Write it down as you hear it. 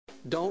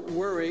Don't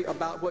worry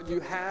about what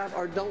you have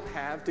or don't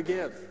have to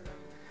give.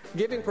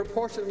 Giving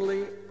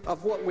proportionally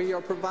of what we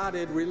are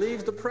provided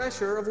relieves the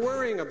pressure of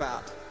worrying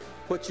about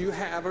what you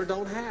have or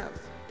don't have.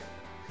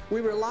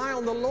 We rely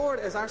on the Lord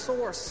as our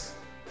source,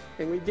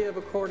 and we give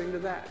according to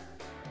that.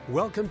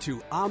 Welcome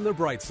to On the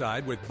Bright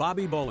Side with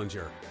Bobby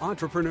Bollinger,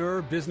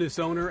 entrepreneur, business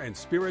owner, and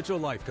spiritual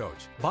life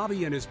coach.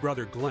 Bobby and his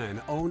brother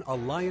Glenn own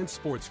Alliance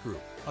Sports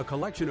Group, a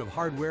collection of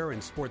hardware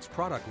and sports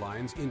product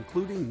lines,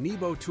 including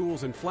Nebo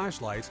tools and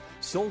flashlights,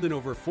 sold in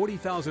over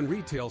 40,000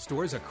 retail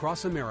stores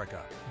across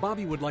America.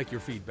 Bobby would like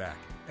your feedback.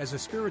 As a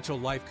spiritual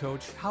life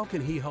coach, how can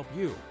he help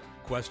you?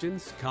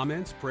 Questions,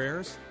 comments,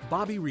 prayers?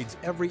 Bobby reads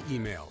every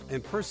email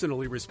and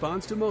personally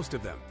responds to most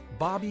of them.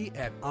 Bobby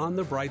at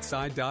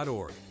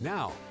onthebrightside.org.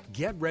 Now,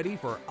 get ready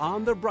for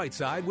On the Bright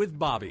Side with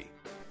Bobby.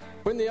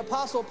 When the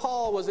Apostle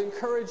Paul was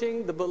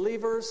encouraging the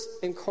believers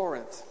in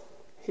Corinth,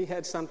 he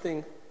had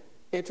something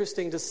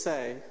interesting to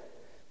say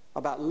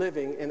about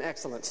living in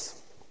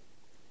excellence.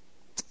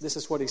 This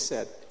is what he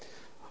said.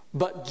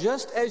 But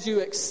just as you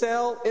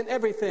excel in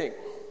everything,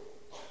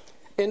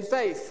 in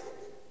faith,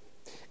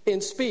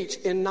 in speech,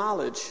 in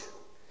knowledge,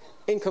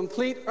 in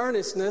complete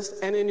earnestness,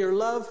 and in your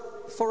love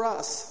for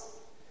us,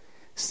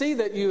 see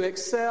that you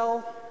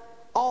excel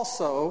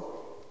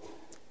also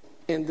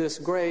in this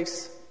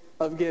grace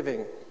of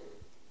giving.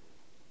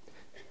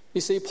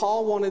 You see,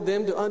 Paul wanted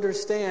them to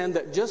understand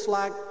that just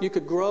like you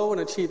could grow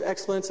and achieve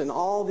excellence in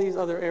all these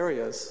other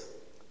areas,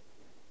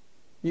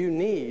 you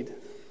need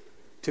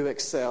to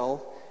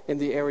excel in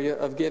the area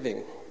of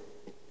giving.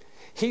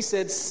 He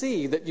said,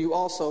 see that you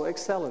also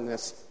excel in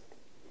this.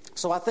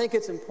 So I think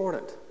it's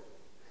important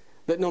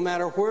that no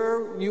matter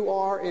where you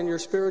are in your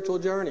spiritual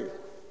journey,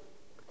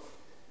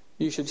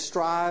 you should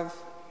strive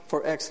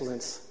for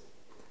excellence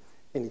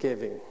in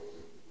giving.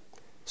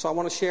 So I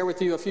want to share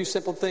with you a few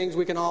simple things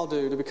we can all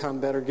do to become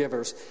better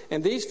givers.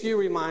 And these few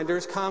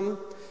reminders come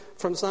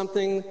from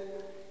something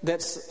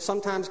that's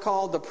sometimes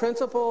called the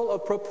principle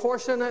of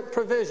proportionate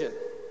provision.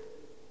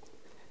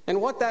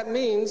 And what that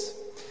means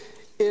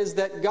is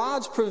that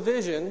God's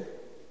provision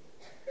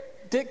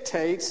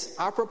dictates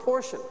our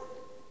proportion.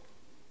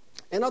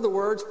 In other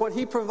words, what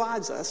He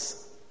provides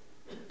us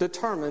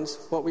determines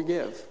what we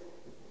give.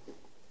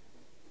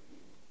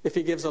 If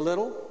He gives a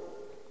little,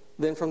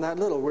 then from that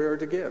little we are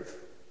to give.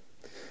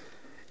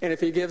 And if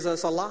He gives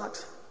us a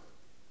lot,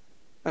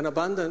 an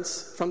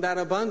abundance, from that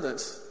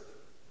abundance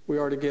we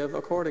are to give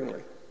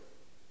accordingly.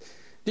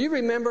 Do you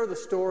remember the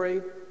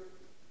story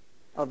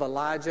of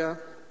Elijah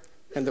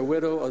and the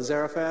widow of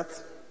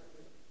Zarephath?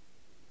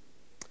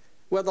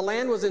 Well, the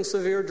land was in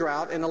severe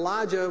drought, and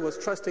Elijah was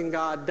trusting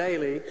God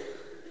daily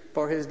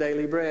for his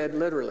daily bread,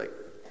 literally.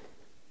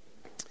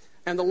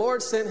 And the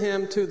Lord sent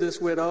him to this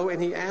widow,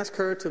 and He asked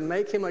her to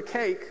make him a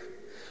cake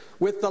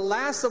with the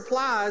last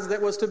supplies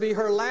that was to be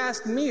her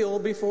last meal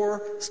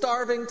before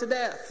starving to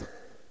death.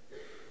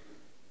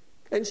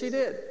 And she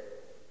did.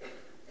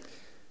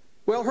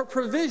 Well, her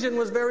provision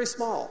was very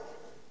small,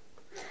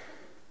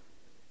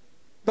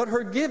 but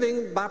her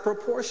giving by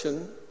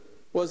proportion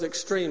was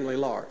extremely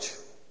large.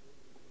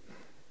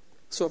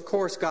 So, of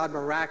course, God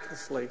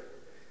miraculously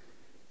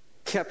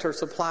kept her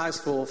supplies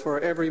full for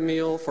every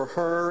meal for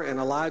her and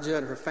Elijah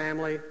and her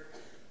family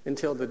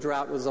until the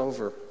drought was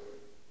over.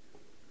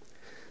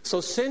 So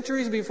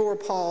centuries before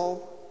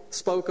Paul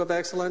spoke of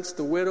excellence,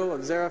 the widow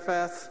of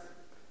Zarephath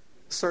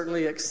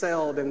certainly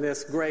excelled in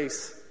this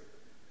grace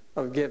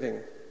of giving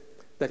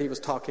that he was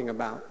talking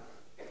about.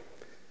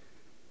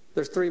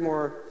 There's three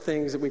more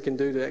things that we can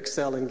do to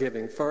excel in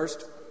giving.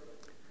 First,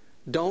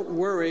 don't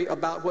worry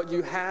about what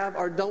you have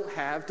or don't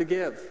have to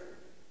give.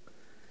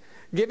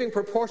 Giving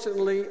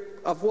proportionally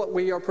of what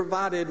we are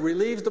provided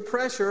relieves the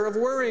pressure of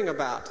worrying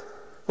about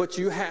what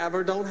you have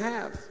or don't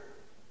have.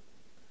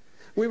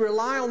 We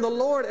rely on the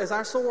Lord as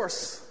our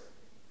source,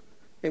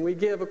 and we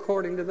give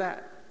according to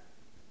that.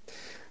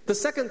 The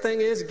second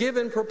thing is give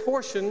in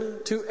proportion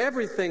to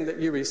everything that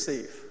you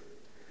receive.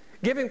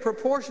 Giving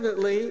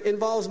proportionately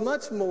involves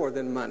much more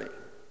than money.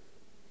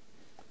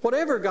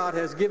 Whatever God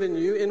has given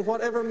you in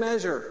whatever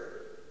measure,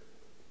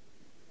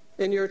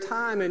 in your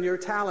time and your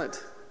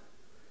talent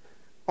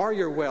or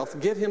your wealth,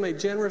 give Him a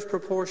generous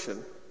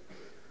proportion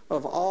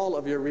of all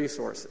of your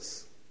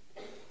resources.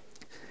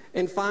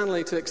 And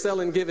finally, to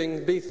excel in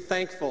giving, be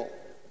thankful.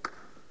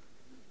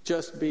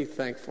 Just be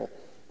thankful.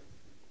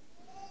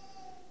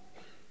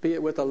 Be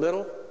it with a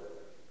little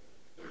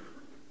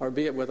or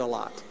be it with a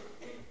lot.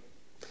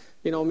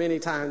 You know, many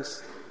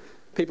times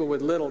people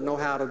with little know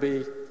how to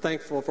be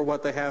thankful for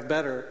what they have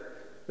better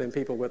than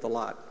people with a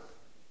lot.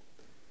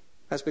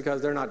 That's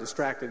because they're not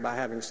distracted by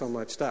having so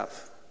much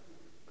stuff.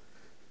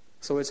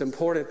 So it's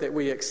important that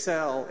we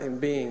excel in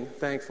being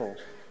thankful.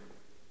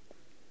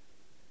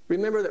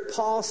 Remember that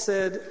Paul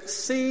said,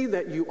 see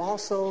that you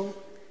also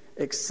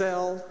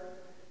excel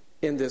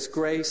in this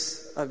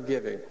grace of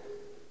giving.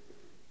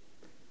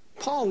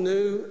 Paul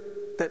knew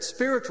that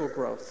spiritual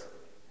growth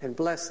and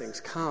blessings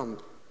come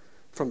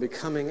from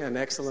becoming an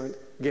excellent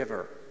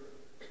giver.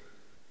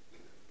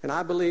 And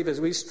I believe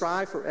as we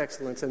strive for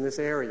excellence in this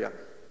area,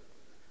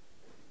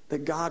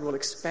 that God will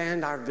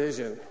expand our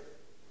vision,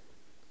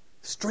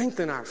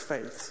 strengthen our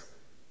faith,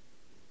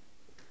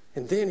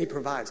 and then he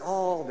provides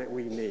all that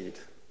we need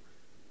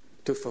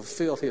to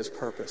fulfill his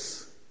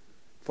purpose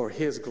for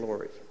his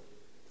glory.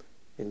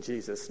 In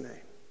Jesus' name.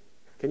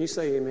 Can you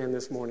say amen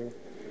this morning?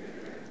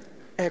 Amen.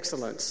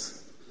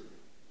 Excellence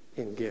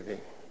in giving.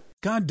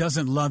 God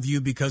doesn't love you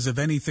because of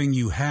anything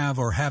you have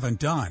or haven't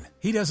done.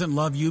 He doesn't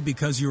love you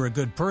because you're a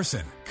good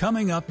person.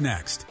 Coming up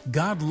next,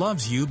 God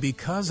loves you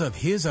because of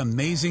his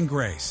amazing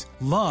grace.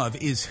 Love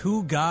is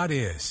who God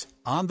is.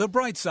 On the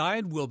Bright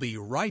Side, we'll be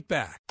right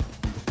back.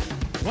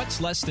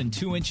 What's less than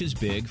 2 inches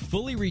big,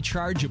 fully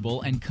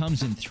rechargeable, and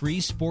comes in 3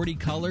 sporty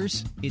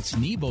colors? It's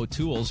Nebo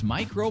Tools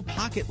Micro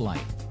Pocket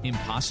Light.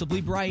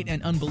 Impossibly bright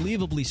and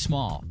unbelievably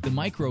small, the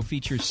Micro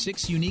features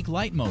 6 unique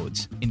light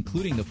modes,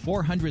 including the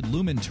 400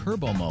 lumen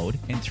turbo mode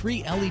and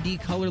 3 LED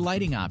color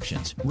lighting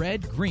options,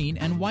 red, green,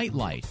 and white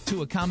light,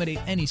 to accommodate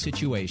any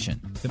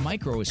situation. The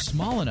Micro is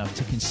small enough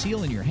to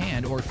conceal in your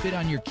hand or fit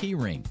on your key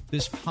ring.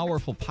 This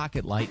powerful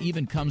pocket light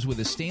even comes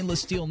with a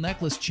stainless steel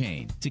necklace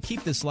chain to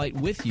keep this light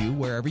with you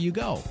wherever you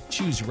go.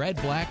 Choose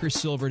red, black, or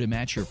silver to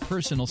match your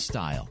personal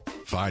style.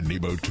 Find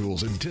Nebo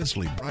Tools'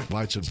 intensely bright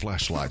lights and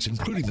flashlights,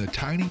 including the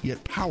tiny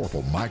yet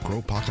powerful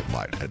Micro Pocket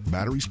Light, at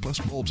Batteries Plus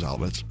Bulbs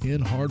outlets, in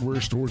hardware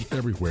stores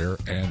everywhere,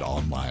 and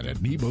online at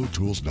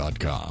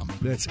nebotools.com.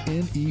 That's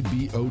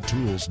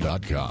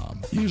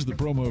NEBOTools.com. Use the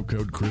promo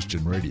code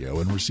Christian Radio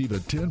and receive a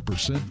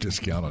 10%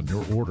 discount on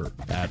your order.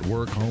 At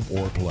work, home,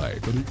 or play.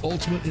 For the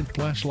ultimate in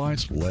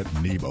flashlights, let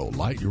Nebo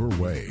light your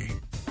way.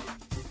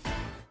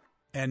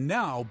 And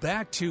now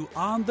back to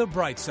On the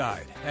Bright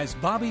Side, as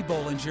Bobby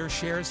Bollinger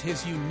shares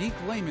his unique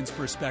layman's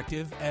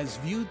perspective as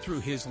viewed through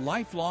his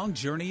lifelong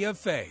journey of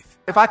faith.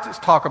 If I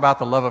just talk about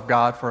the love of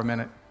God for a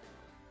minute.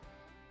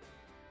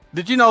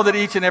 Did you know that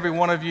each and every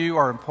one of you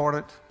are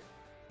important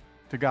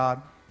to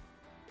God?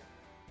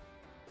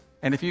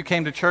 And if you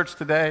came to church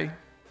today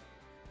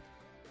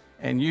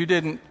and you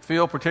didn't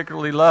feel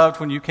particularly loved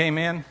when you came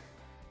in,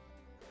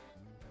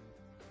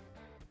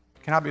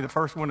 can I be the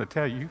first one to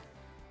tell you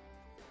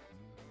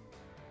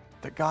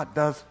that God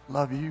does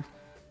love you?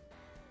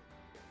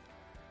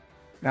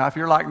 Now, if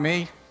you're like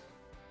me,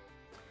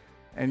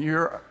 and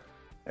you're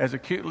as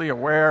acutely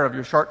aware of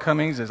your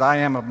shortcomings as I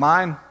am of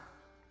mine,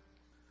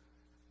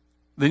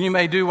 then you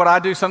may do what I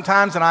do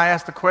sometimes, and I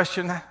ask the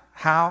question,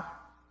 how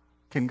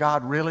can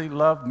God really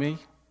love me?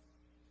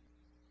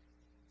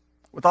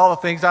 With all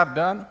the things I've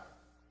done,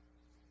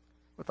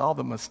 with all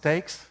the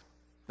mistakes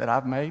that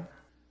I've made,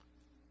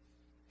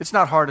 it's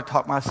not hard to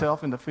talk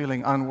myself into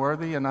feeling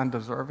unworthy and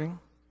undeserving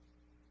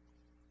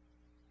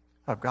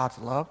of God's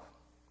love.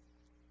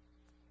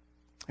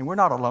 And we're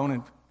not alone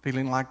in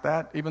feeling like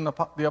that. Even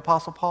the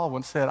Apostle Paul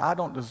once said, I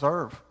don't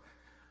deserve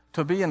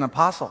to be an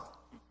apostle.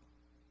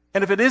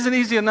 And if it isn't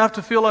easy enough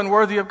to feel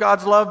unworthy of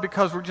God's love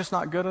because we're just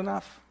not good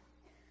enough,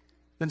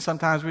 then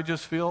sometimes we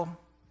just feel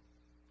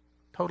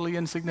totally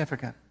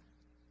insignificant.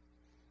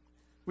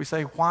 We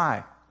say,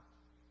 why?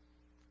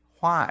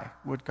 Why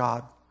would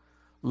God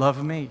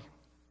love me?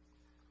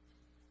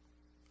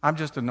 I'm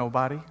just a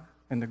nobody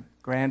in the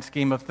grand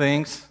scheme of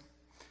things.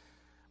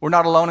 We're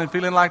not alone in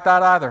feeling like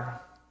that either.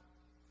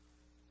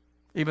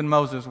 Even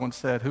Moses once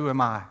said, who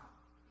am I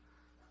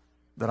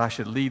that I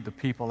should lead the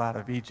people out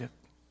of Egypt?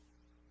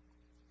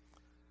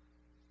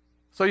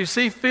 So you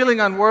see, feeling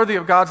unworthy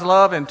of God's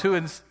love and too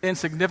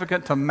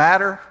insignificant to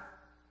matter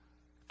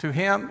to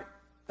him,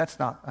 that's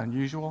not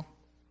unusual.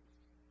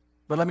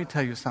 But let me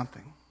tell you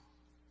something.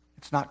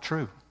 It's not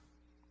true.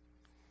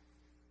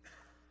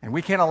 And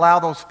we can't allow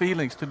those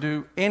feelings to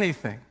do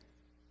anything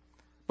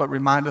but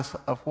remind us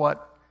of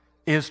what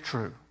is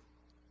true.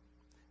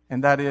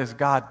 And that is,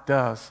 God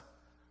does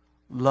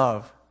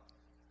love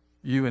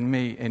you and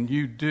me, and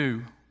you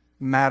do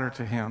matter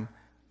to him.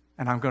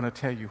 And I'm going to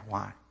tell you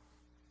why.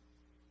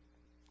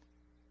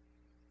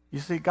 You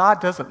see,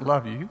 God doesn't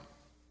love you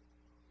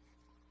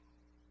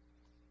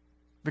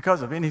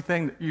because of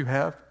anything that you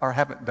have or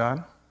haven't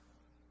done.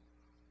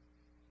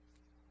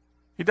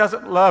 He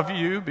doesn't love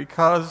you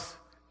because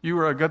you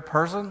are a good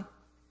person.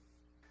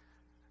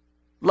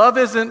 Love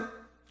isn't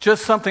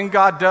just something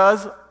God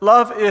does.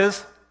 Love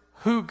is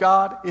who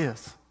God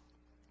is.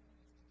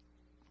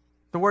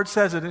 The word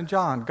says it in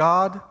John.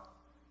 God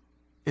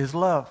is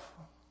love.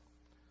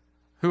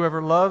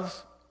 Whoever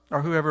loves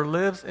or whoever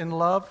lives in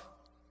love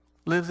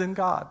lives in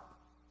God,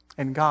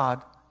 and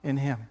God in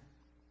him.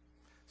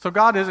 So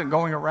God isn't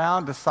going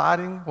around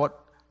deciding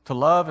what to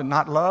love and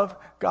not love.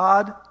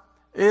 God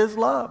is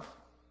love.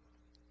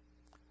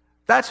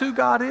 That's who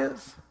God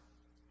is.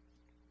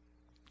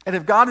 And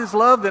if God is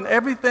love, then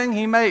everything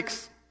he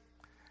makes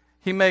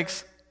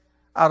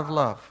out of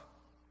love.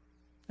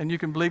 And you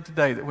can believe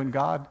today that when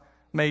God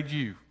made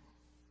you,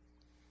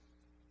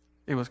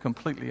 it was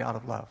completely out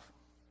of love.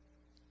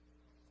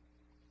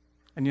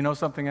 And you know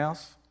something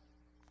else?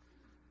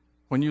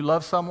 When you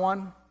love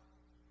someone,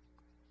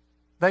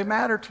 they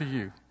matter to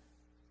you.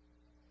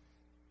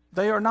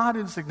 They are not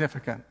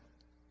insignificant.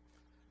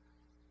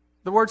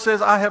 The word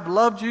says, I have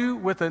loved you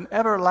with an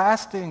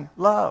everlasting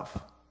love.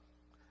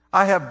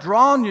 I have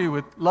drawn you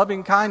with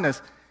loving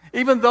kindness.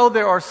 Even though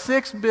there are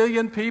 6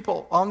 billion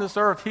people on this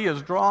earth, he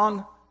is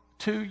drawn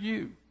to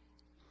you.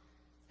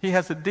 He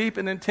has a deep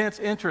and intense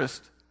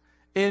interest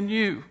in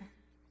you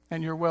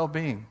and your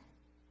well-being.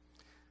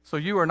 So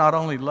you are not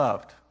only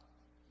loved,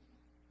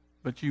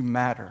 but you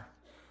matter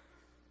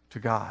to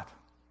God.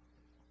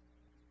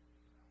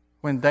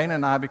 When Dana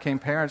and I became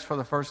parents for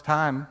the first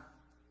time,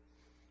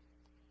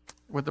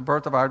 with the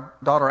birth of our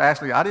daughter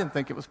Ashley, I didn't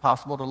think it was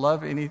possible to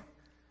love anything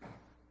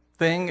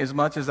as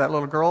much as that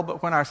little girl.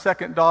 But when our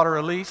second daughter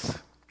Elise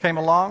came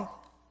along,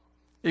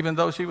 even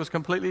though she was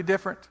completely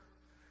different,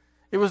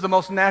 it was the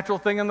most natural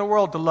thing in the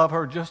world to love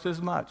her just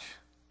as much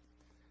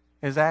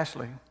as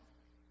Ashley.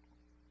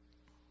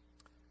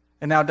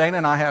 And now Dana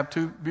and I have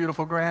 2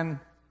 beautiful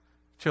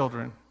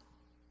grandchildren.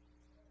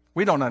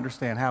 We don't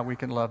understand how we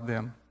can love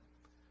them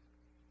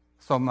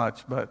so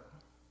much, but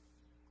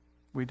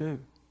we do.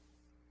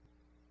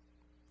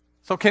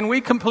 So can we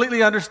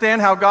completely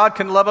understand how God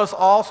can love us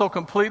all so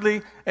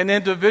completely and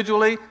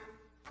individually?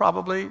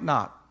 Probably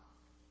not.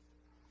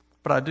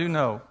 But I do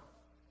know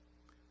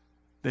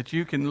that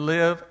you can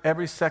live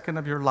every second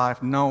of your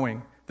life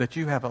knowing that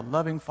you have a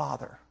loving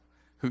Father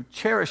who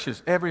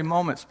cherishes every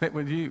moment spent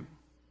with you.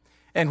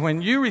 And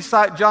when you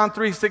recite John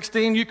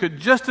 3:16, you could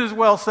just as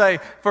well say,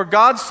 "For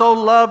God so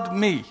loved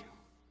me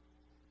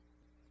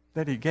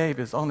that he gave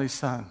his only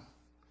Son,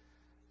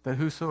 that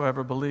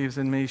whosoever believes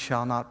in me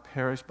shall not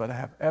perish but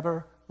have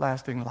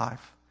everlasting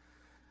life."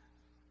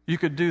 You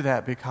could do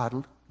that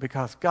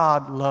because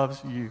God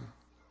loves you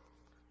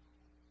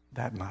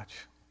that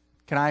much.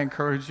 Can I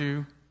encourage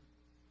you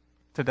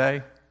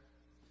today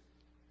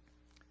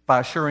by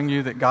assuring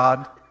you that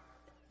God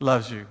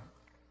loves you?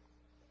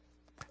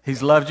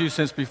 He's loved you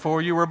since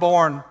before you were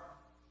born,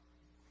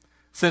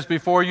 since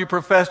before you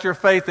professed your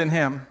faith in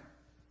him.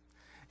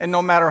 And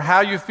no matter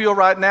how you feel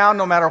right now,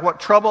 no matter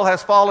what trouble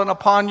has fallen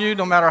upon you,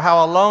 no matter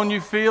how alone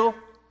you feel,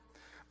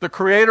 the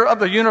Creator of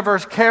the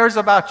universe cares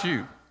about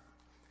you.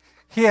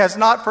 He has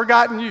not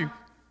forgotten you.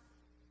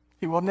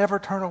 He will never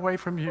turn away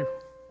from you.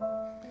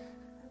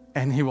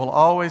 And he will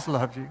always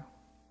love you.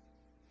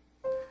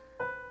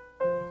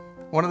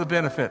 One of the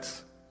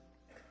benefits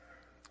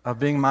of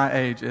being my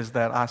age is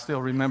that I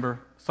still remember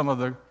some of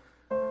the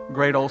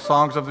great old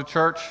songs of the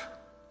church.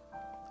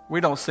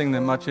 We don't sing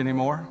them much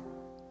anymore.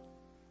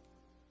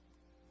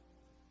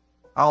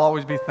 I'll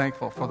always be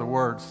thankful for the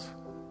words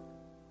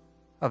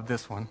of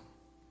this one.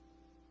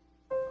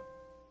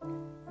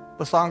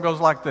 The song goes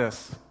like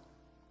this.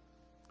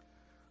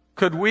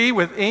 Could we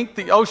with ink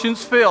the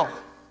oceans fill,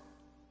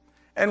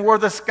 and were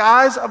the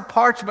skies of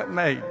parchment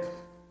made,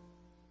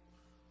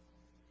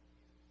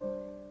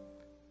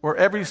 were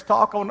every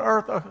stalk on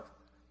earth a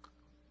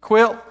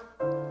quill,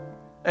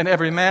 and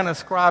every man a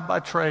scribe by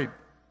trade,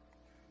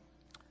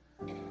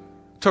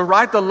 to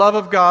write the love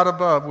of God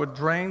above would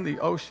drain the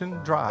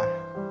ocean dry,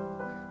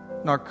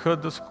 nor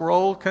could the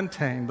scroll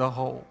contain the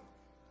whole,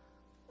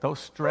 though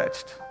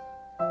stretched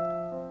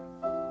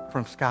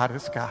from sky to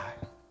sky.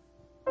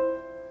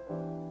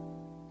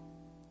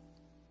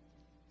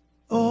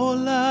 O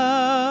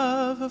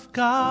love of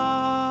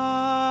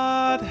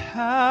God,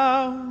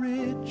 how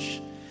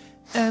rich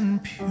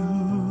and pure,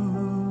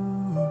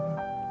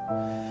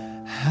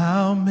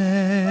 how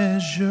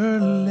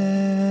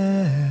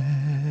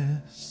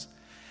measureless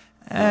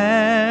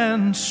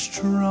and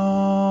strong,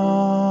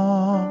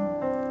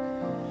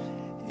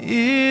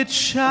 it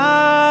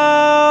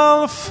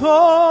shall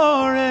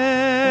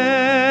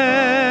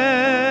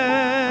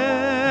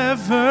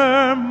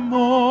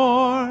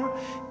forevermore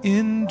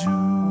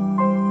endure.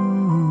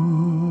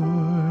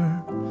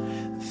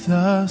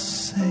 The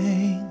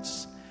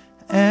saints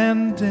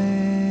and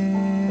angels'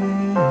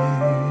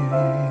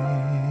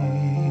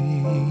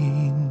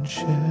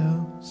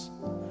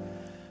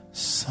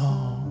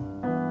 song.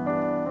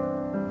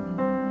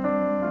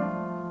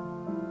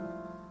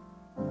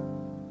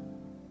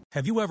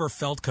 Have you ever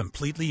felt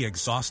completely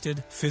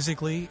exhausted,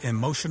 physically,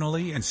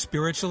 emotionally, and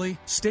spiritually?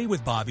 Stay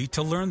with Bobby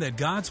to learn that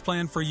God's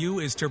plan for you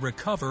is to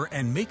recover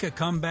and make a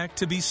comeback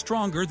to be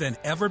stronger than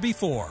ever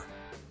before.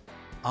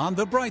 On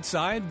the Bright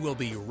Side, we'll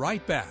be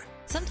right back.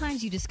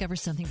 Sometimes you discover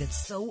something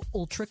that's so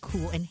ultra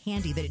cool and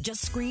handy that it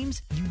just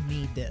screams, you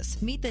need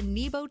this. Meet the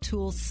Nebo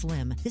Tools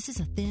Slim. This is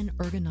a thin,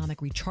 ergonomic,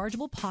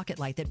 rechargeable pocket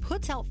light that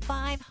puts out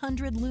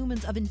 500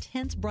 lumens of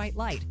intense bright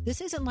light.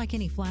 This isn't like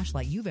any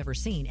flashlight you've ever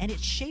seen, and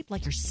it's shaped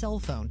like your cell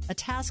phone. A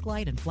task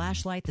light and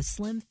flashlight, the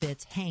Slim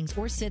fits, hangs,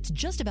 or sits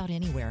just about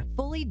anywhere.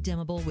 Fully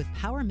dimmable with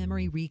power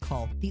memory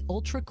recall. The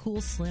ultra cool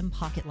Slim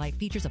pocket light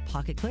features a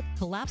pocket clip,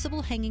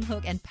 collapsible hanging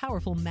hook, and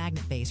powerful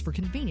magnet base for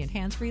convenient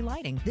hands-free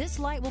lighting. This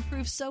light will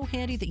prove so handy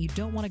handy that you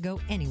don't want to go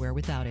anywhere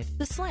without it.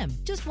 The Slim,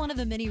 just one of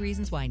the many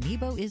reasons why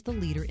Nebo is the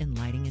leader in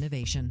lighting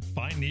innovation.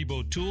 Find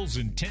Nebo Tools'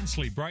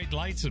 intensely bright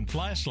lights and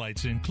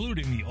flashlights,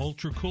 including the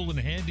ultra cool and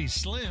handy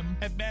Slim,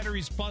 at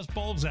Batteries Plus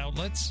Bulbs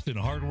outlets, in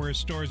hardware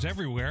stores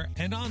everywhere,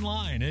 and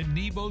online at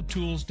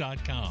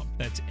nebotools.com.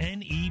 That's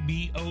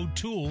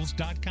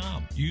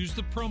NEBOtools.com. Use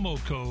the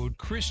promo code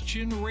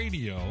Christian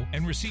Radio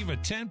and receive a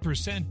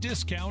 10%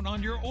 discount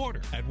on your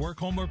order. At work,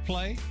 home, or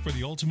play, for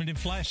the ultimate in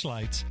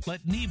flashlights,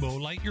 let Nebo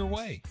light your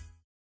way.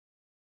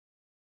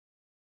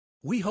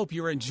 We hope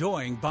you're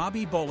enjoying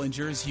Bobby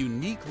Bollinger's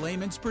unique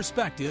layman's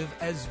perspective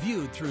as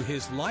viewed through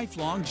his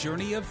lifelong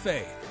journey of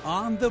faith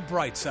on the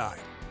bright side.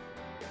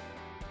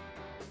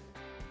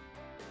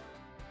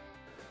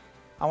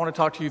 I want to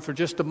talk to you for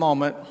just a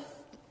moment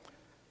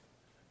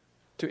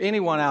to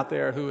anyone out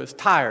there who is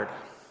tired.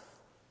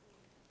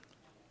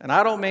 And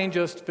I don't mean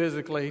just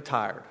physically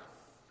tired,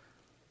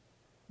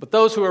 but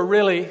those who are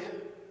really,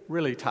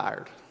 really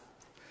tired.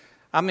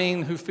 I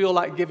mean who feel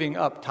like giving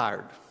up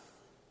tired.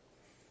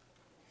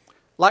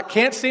 Like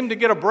can't seem to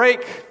get a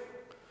break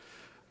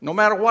no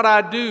matter what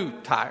I do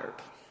tired.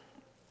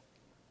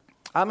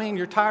 I mean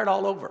you're tired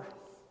all over.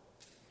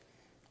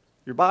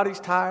 Your body's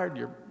tired,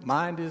 your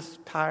mind is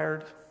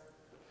tired,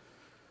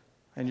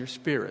 and your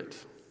spirit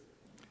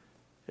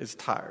is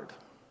tired.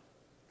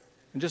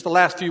 In just the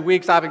last few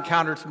weeks, I've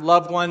encountered some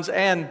loved ones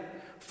and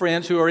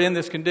friends who are in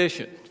this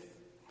condition.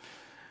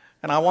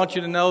 And I want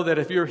you to know that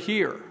if you're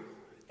here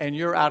and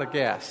you're out of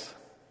gas,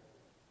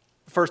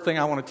 the first thing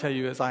I want to tell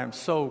you is I am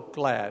so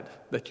glad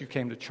that you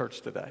came to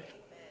church today.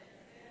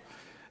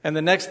 And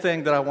the next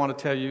thing that I want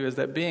to tell you is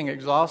that being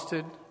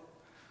exhausted,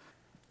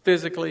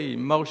 physically,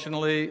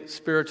 emotionally,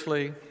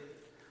 spiritually,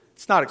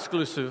 it's not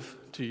exclusive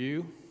to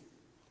you.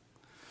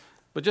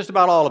 But just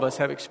about all of us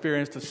have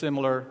experienced a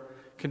similar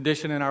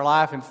condition in our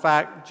life. In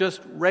fact,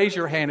 just raise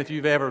your hand if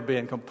you've ever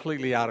been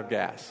completely out of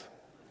gas.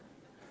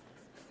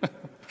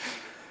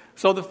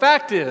 So the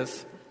fact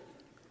is,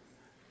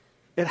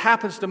 it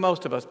happens to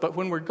most of us. But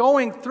when we're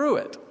going through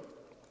it,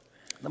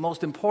 the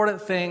most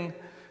important thing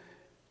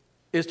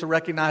is to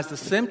recognize the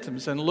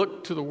symptoms and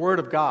look to the Word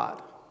of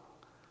God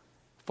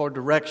for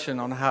direction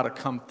on how to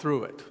come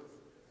through it.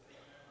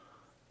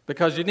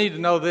 Because you need to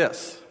know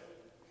this.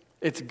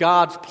 It's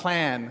God's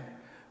plan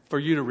for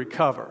you to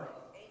recover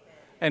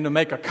and to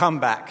make a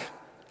comeback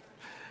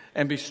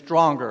and be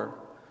stronger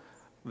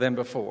than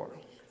before.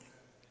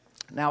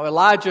 Now,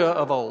 Elijah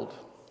of old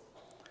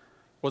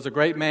was a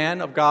great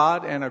man of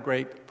God and a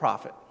great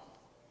prophet.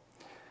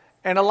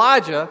 And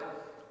Elijah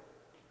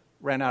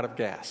ran out of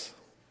gas.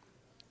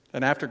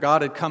 And after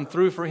God had come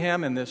through for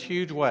him in this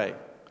huge way,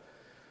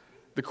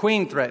 the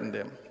queen threatened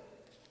him.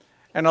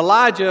 And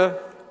Elijah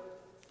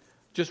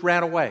just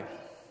ran away.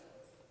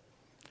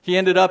 He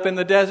ended up in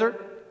the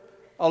desert,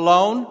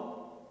 alone,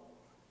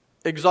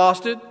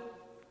 exhausted,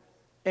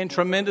 in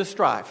tremendous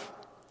strife.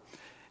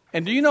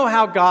 And do you know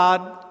how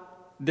God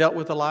dealt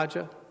with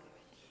Elijah?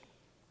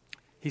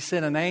 He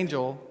sent an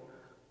angel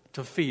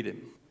to feed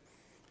him.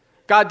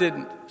 God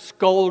didn't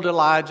scold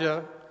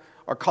Elijah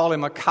or call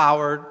him a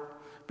coward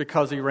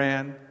because he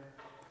ran.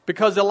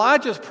 Because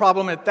Elijah's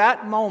problem at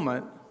that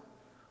moment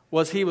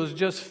was he was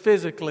just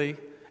physically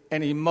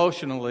and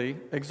emotionally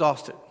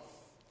exhausted.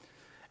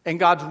 And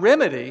God's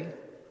remedy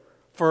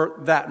for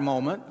that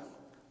moment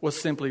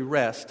was simply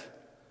rest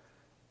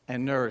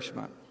and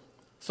nourishment.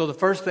 So the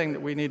first thing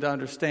that we need to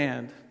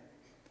understand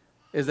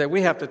is that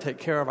we have to take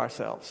care of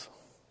ourselves.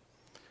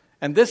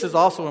 And this is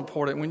also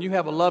important when you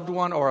have a loved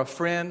one or a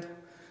friend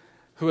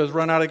who has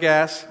run out of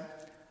gas,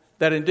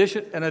 that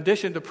in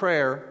addition to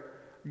prayer,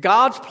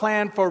 God's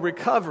plan for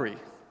recovery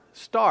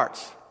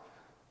starts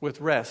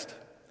with rest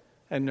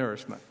and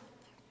nourishment.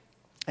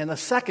 And the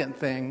second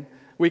thing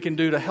we can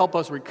do to help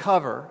us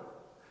recover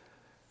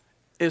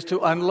is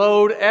to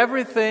unload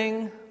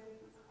everything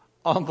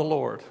on the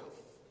Lord.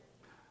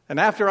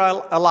 And after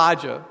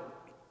Elijah,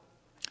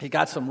 he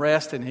got some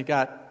rest and he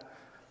got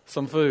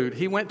some food.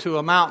 He went to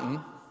a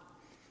mountain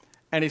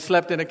and he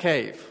slept in a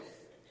cave.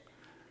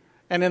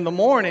 And in the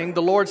morning,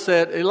 the Lord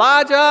said,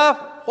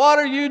 "Elijah, what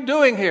are you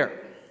doing here?"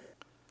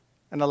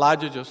 And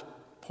Elijah just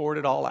poured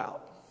it all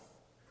out.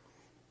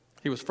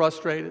 He was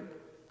frustrated.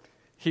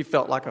 He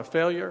felt like a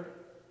failure.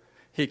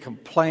 He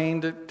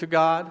complained to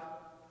God.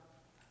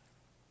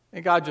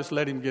 And God just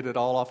let him get it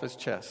all off his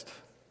chest.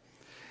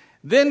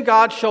 Then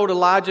God showed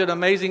Elijah an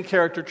amazing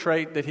character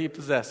trait that he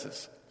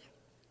possesses.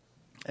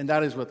 And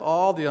that is, with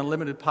all the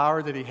unlimited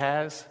power that he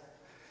has,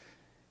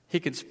 he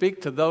can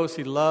speak to those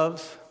he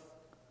loves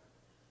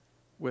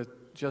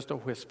with just a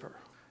whisper.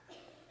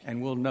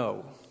 And we'll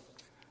know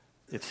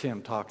it's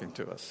him talking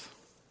to us.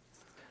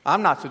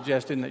 I'm not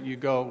suggesting that you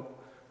go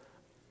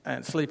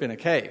and sleep in a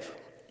cave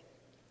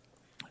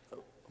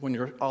when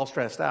you're all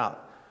stressed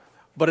out.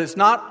 But it's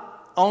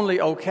not only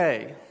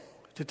okay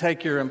to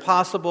take your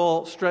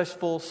impossible,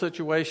 stressful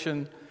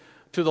situation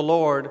to the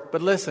Lord,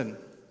 but listen,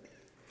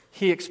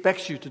 He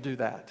expects you to do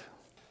that.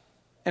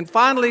 And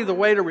finally, the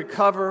way to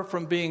recover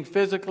from being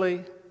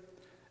physically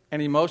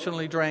and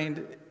emotionally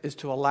drained is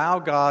to allow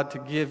God to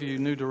give you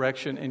new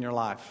direction in your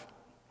life.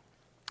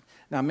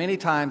 Now, many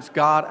times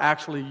God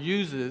actually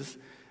uses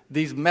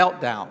these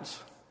meltdowns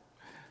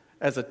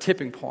as a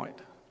tipping point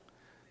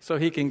so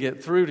he can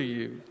get through to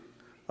you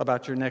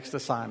about your next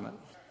assignment.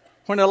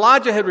 When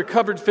Elijah had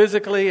recovered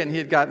physically and he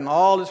had gotten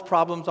all his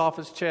problems off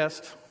his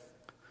chest,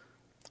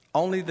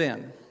 only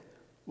then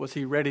was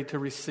he ready to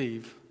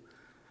receive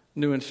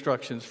new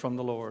instructions from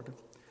the Lord.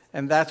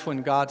 And that's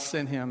when God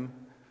sent him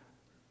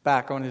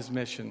back on his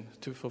mission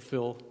to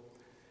fulfill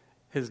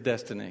his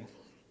destiny.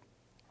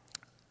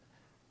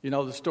 You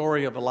know, the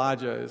story of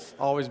Elijah has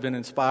always been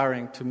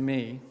inspiring to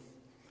me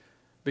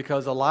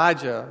because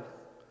Elijah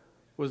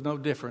was no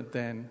different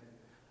than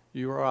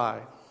you or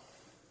I.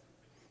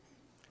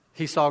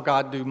 He saw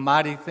God do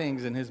mighty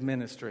things in his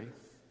ministry,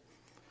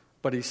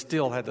 but he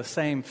still had the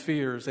same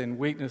fears and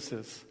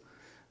weaknesses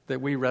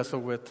that we wrestle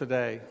with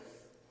today.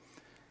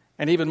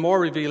 And even more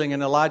revealing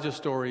in Elijah's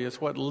story is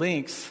what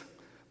lengths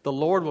the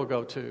Lord will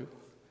go to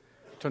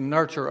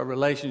nurture a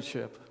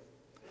relationship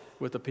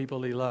with the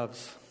people he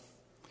loves.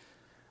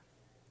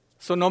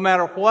 So no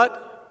matter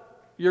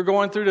what you're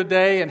going through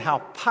today and how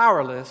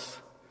powerless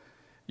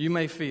you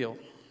may feel,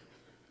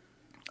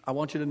 I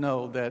want you to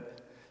know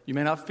that you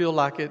may not feel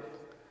like it,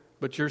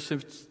 but your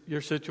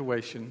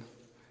situation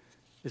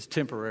is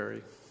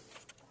temporary.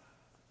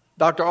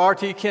 Dr.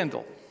 R.T.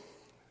 Kendall,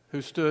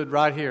 who stood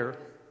right here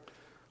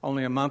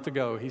only a month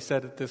ago, he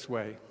said it this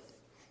way: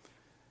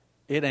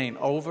 it ain't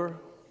over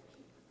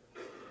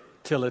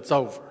till it's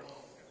over.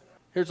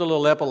 Here's a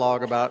little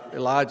epilogue about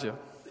Elijah.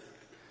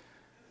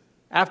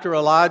 After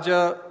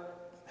Elijah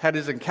had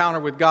his encounter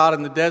with God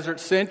in the desert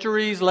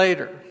centuries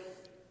later,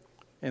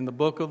 in the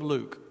book of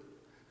Luke,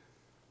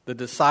 the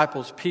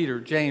disciples Peter,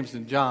 James,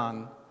 and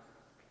John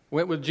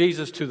went with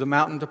Jesus to the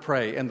mountain to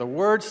pray. And the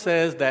word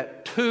says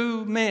that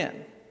two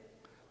men,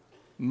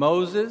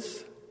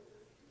 Moses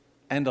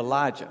and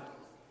Elijah,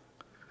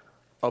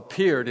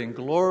 appeared in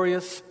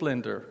glorious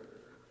splendor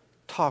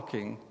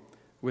talking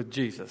with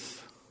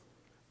Jesus.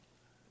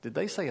 Did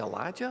they say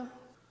Elijah?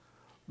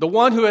 The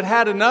one who had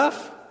had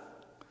enough?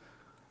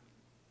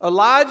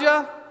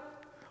 Elijah?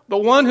 The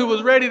one who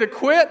was ready to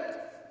quit?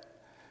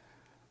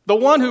 The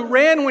one who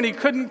ran when he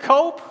couldn't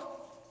cope?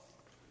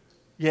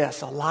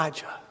 Yes,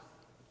 Elijah.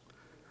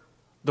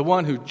 The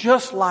one who,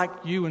 just like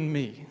you and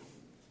me,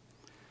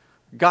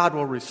 God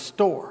will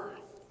restore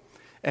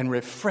and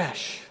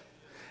refresh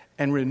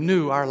and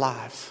renew our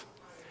lives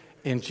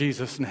in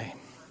Jesus' name.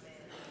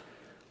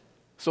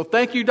 So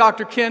thank you,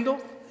 Dr. Kendall,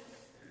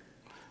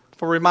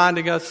 for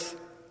reminding us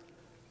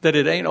that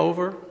it ain't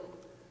over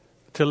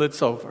till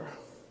it's over.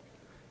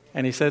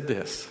 And he said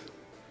this: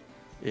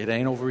 it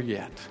ain't over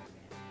yet.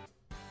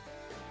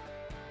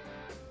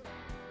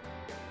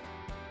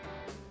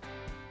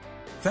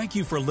 Thank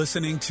you for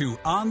listening to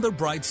On the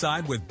Bright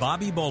Side with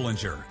Bobby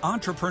Bollinger,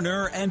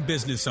 entrepreneur and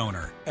business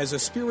owner. As a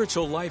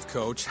spiritual life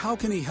coach, how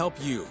can he help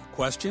you?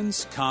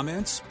 Questions,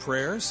 comments,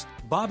 prayers?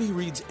 Bobby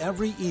reads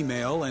every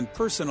email and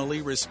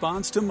personally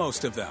responds to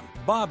most of them.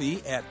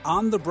 Bobby at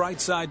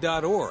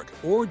onthebrightside.org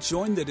or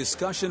join the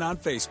discussion on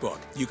Facebook.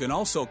 You can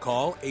also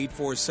call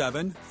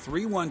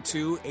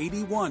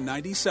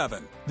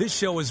 847-312-8197. This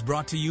show is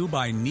brought to you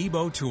by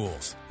Nebo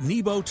Tools.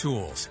 Nebo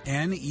Tools,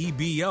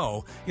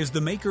 N-E-B-O, is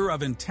the maker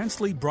of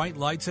intensely bright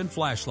lights and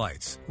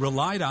flashlights.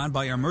 Relied on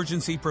by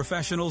emergency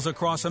professionals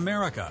across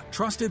America.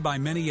 Trusted by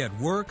many at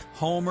work,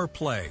 home, or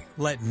play.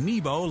 Let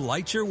Nebo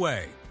light your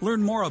way.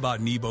 Learn more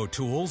about Nebo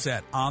Tools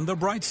at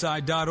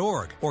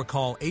onthebrightside.org or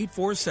call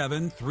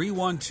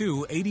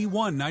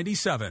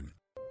 847-312-8197.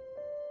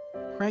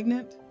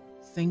 Pregnant,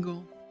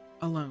 single,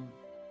 alone.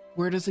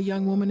 Where does a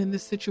young woman in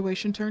this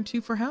situation turn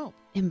to for help?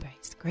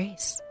 Embrace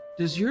Grace.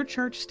 Does your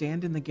church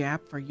stand in the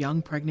gap for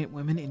young pregnant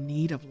women in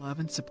need of love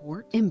and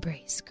support?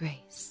 Embrace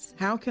Grace.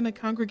 How can a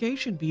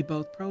congregation be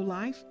both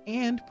pro-life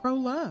and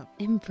pro-love?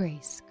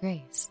 Embrace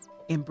Grace.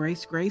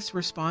 Embrace Grace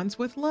responds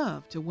with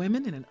love to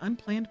women in an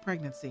unplanned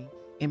pregnancy.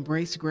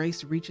 Embrace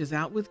Grace reaches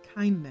out with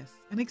kindness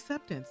and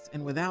acceptance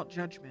and without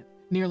judgment.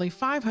 Nearly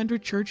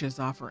 500 churches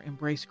offer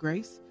Embrace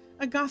Grace,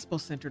 a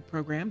gospel-centered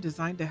program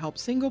designed to help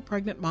single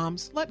pregnant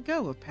moms let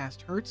go of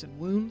past hurts and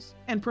wounds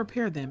and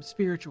prepare them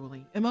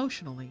spiritually,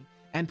 emotionally,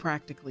 and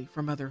practically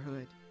for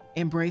motherhood.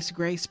 Embrace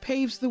Grace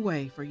paves the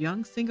way for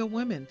young single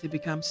women to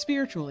become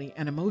spiritually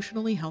and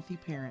emotionally healthy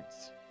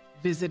parents.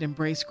 Visit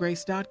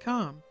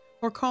embracegrace.com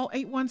or call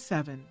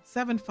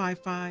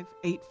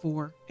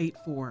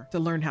 817-755-8484 to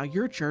learn how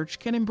your church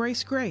can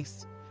embrace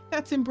grace.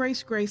 That's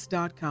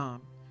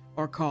embracegrace.com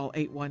or call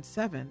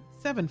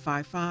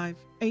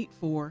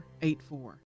 817-755-8484.